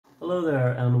Hello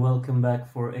there and welcome back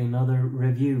for another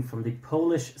review from the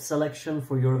Polish selection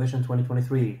for Eurovision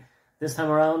 2023. This time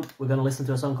around we're going to listen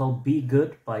to a song called Be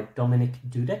Good by Dominik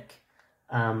Dudek.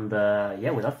 And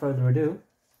yeah, without further ado,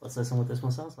 let's listen what this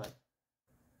one sounds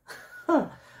like.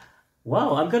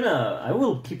 Wow, I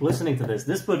will keep listening to this.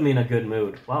 This put me in a good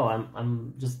mood. Wow,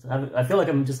 I feel like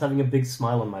I'm just having a big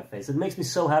smile on my face. It makes me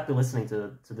so happy listening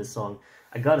to this song.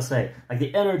 I gotta say, like,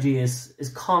 the energy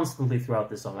is constantly throughout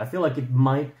this song. I feel like it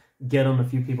might get on a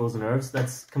few people's nerves.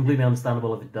 That's completely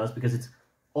understandable if it does, because it's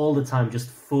all the time just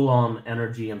full-on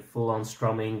energy and full-on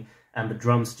strumming, and the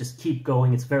drums just keep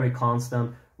going. It's very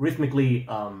constant, rhythmically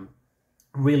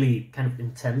really kind of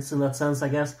intense in that sense, I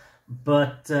guess.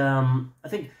 But I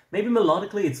think maybe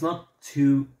melodically it's not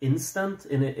too instant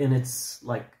in its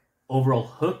like overall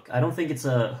hook. I don't think it's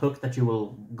a hook that you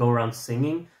will go around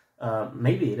singing.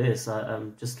 Maybe it is.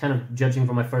 I'm just kind of judging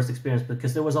from my first experience,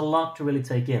 because there was a lot to really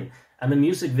take in. And the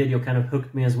music video kind of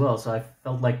hooked me as well, so I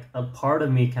felt like a part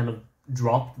of me kind of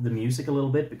dropped the music a little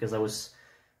bit, because there was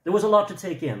a lot to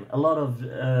take in, a lot of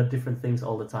different things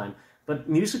all the time. But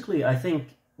musically, I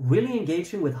think really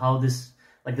engaging with how this,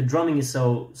 like, the drumming is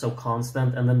so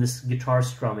constant, and then this guitar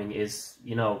strumming is,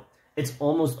 you know, it's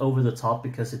almost over the top,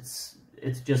 because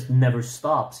it's just never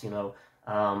stops, you know.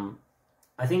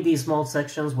 I think these small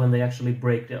sections, when they actually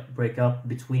break up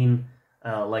between,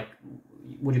 like,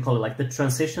 what do you call it, like the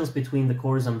transitions between the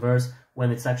chorus and verse,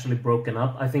 when it's actually broken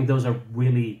up, I think those are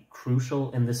really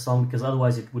crucial in this song, because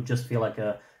otherwise it would just feel like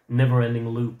a never-ending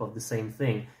loop of the same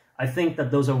thing. I think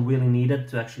that those are really needed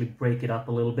to actually break it up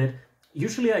a little bit.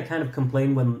 Usually I kind of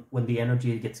complain when the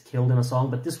energy gets killed in a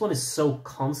song, but this one is so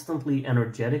constantly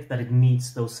energetic that it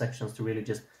needs those sections to really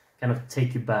just kind of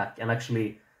take you back and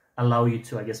actually allow you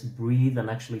to, I guess, breathe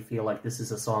and actually feel like this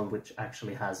is a song which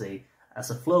actually has a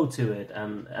flow to it,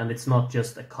 and it's not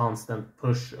just a constant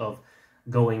push of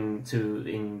going to,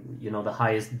 you know, the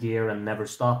highest gear and never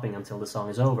stopping until the song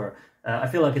is over. I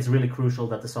feel like it's really crucial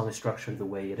that the song is structured the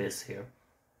way it is here.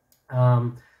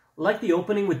 Like the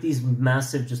opening with these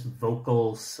massive just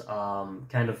vocals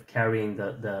kind of carrying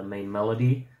the main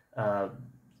melody,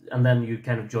 and then you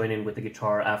kind of join in with the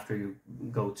guitar after you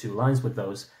go 2 lines with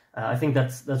those. I think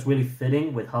that's really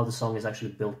fitting with how the song is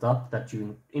actually built up, that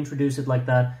you introduce it like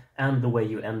that, and the way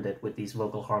you end it with these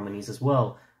vocal harmonies as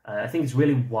well. I think it's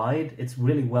really wide, it's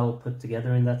really well put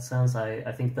together in that sense.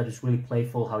 I think that it's really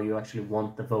playful how you actually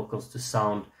want the vocals to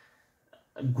sound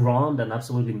grand and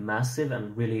absolutely massive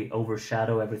and really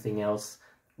overshadow everything else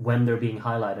when they're being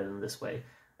highlighted in this way.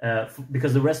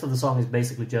 Because the rest of the song is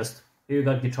basically just, here you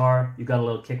got guitar, you got a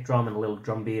little kick drum and a little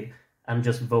drum beat, and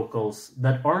just vocals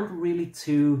that aren't really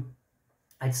too,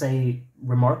 I'd say,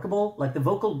 remarkable. Like, the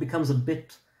vocal becomes a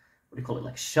bit, what do you call it,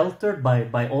 like sheltered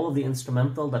by all of the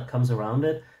instrumental that comes around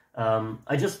it.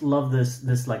 I just love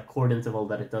this like chord interval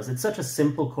that it does. It's such a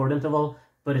simple chord interval,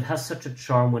 but it has such a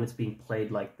charm when it's being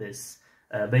played like this.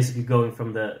 Basically going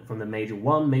from the major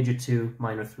 1, major 2,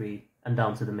 minor 3, and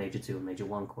down to the major 2 and major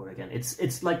 1 chord again.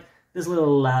 It's like this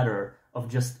little ladder of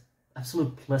just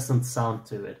absolute pleasant sound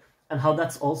to it. And how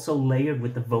that's also layered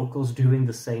with the vocals doing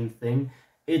the same thing.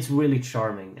 It's really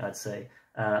charming, I'd say.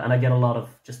 And I get a lot of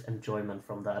just enjoyment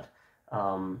from that.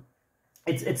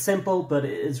 It's simple, but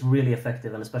it's really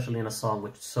effective, and especially in a song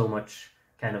with so much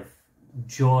kind of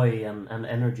joy and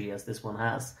energy as this one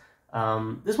has.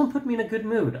 This one put me in a good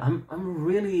mood. I'm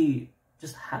really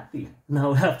just happy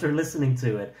now after listening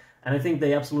to it. And I think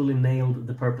they absolutely nailed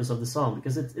the purpose of the song,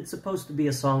 because it's supposed to be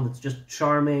a song that's just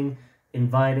charming,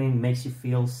 inviting, makes you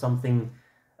feel something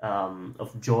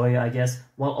of joy, I guess,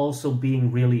 while also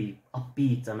being really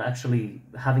upbeat and actually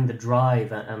having the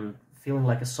drive and feeling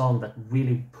like a song that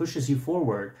really pushes you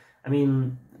forward. I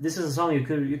mean, this is a song you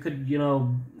could you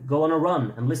know, go on a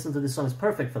run and listen to. This song is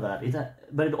perfect for that.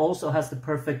 But it also has the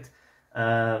perfect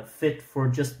fit for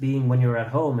just being when you're at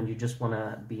home and you just want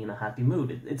to be in a happy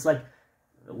mood. It's like,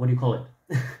 what do you call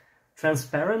it?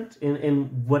 Transparent in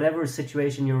whatever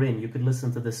situation you're in. You could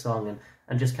listen to this song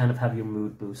and just kind of have your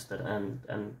mood boosted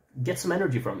and get some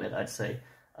energy from it, I'd say.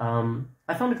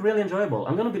 I found it really enjoyable.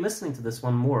 I'm going to be listening to this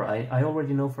one more. I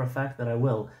already know for a fact that I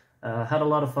will. Had a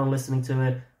lot of fun listening to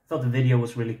it. Thought the video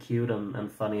was really cute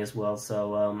and funny as well.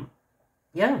 So,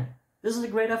 yeah, this is a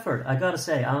great effort, I gotta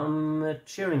say. I'm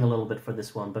cheering a little bit for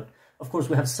this one. But, of course,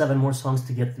 we have 7 more songs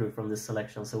to get through from this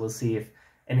selection. So we'll see if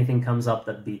anything comes up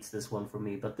that beats this one for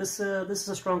me. But this is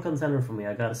a strong contender for me,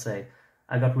 I gotta say.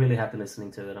 I got really happy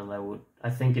listening to it, and I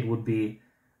think it would be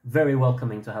very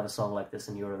welcoming to have a song like this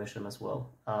in Eurovision as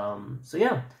well. So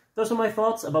yeah, those are my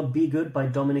thoughts about Be Good by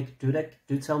Dominik Dudek.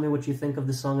 Do tell me what you think of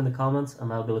this song in the comments,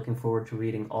 and I'll be looking forward to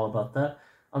reading all about that.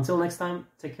 Until next time,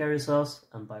 take care of yourselves,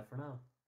 and bye for now.